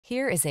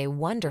Here is a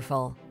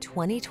wonderful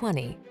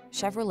 2020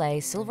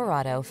 Chevrolet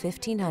Silverado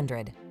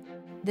 1500.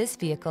 This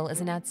vehicle is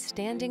an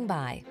outstanding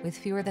buy with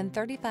fewer than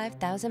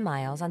 35,000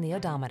 miles on the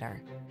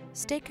odometer.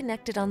 Stay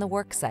connected on the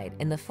worksite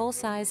in the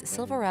full-size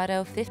Silverado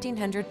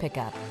 1500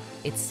 pickup.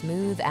 Its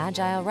smooth,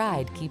 agile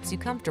ride keeps you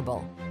comfortable,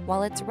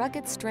 while its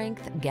rugged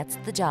strength gets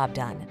the job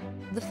done.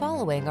 The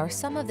following are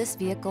some of this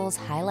vehicle's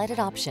highlighted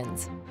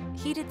options: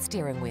 heated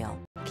steering wheel,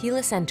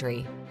 keyless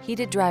entry,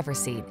 heated driver's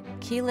seat,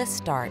 keyless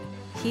start,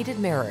 heated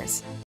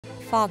mirrors,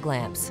 fog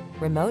lamps,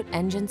 remote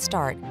engine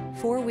start,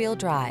 four-wheel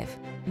drive,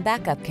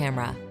 backup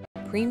camera,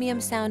 premium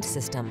sound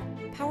system.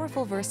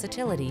 Powerful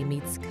versatility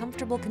meets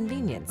comfortable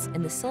convenience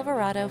in the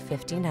Silverado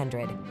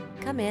 1500.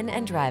 Come in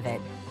and drive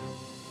it.